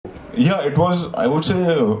Yeah, it was, I would say,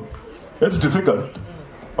 it's difficult.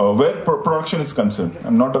 Where production is concerned,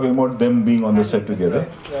 I'm not talking about them being on the set together.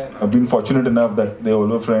 I've been fortunate enough that they all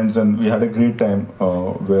were friends and we had a great time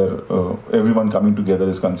where everyone coming together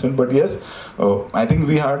is concerned. But yes, I think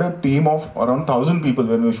we had a team of around 1,000 people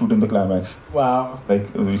when we were shooting the climax. Wow. Like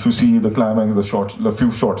if you see the climax, the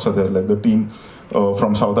few shots are there. Like the team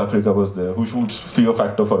from South Africa was there, who shoots Fear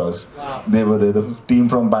Factor for us. Wow. They were there. The team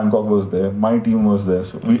from Bangkok was there. My team was there.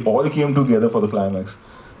 So we all came together for the climax.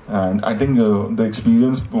 And I think the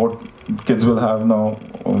experience what kids will have now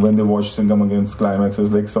when they watch Singham Again's climax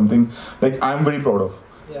is like something like I'm very proud of.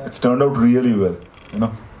 Yeah. It's turned out really well, you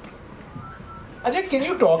know. Ajay, can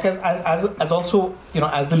you talk as also, you know,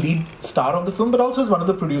 as the lead star of the film, but also as one of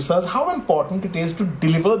the producers, how important it is to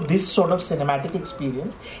deliver this sort of cinematic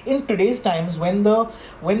experience in today's times when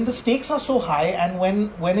the stakes are so high and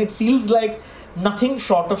when it feels like nothing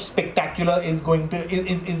short of spectacular is going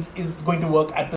to work at the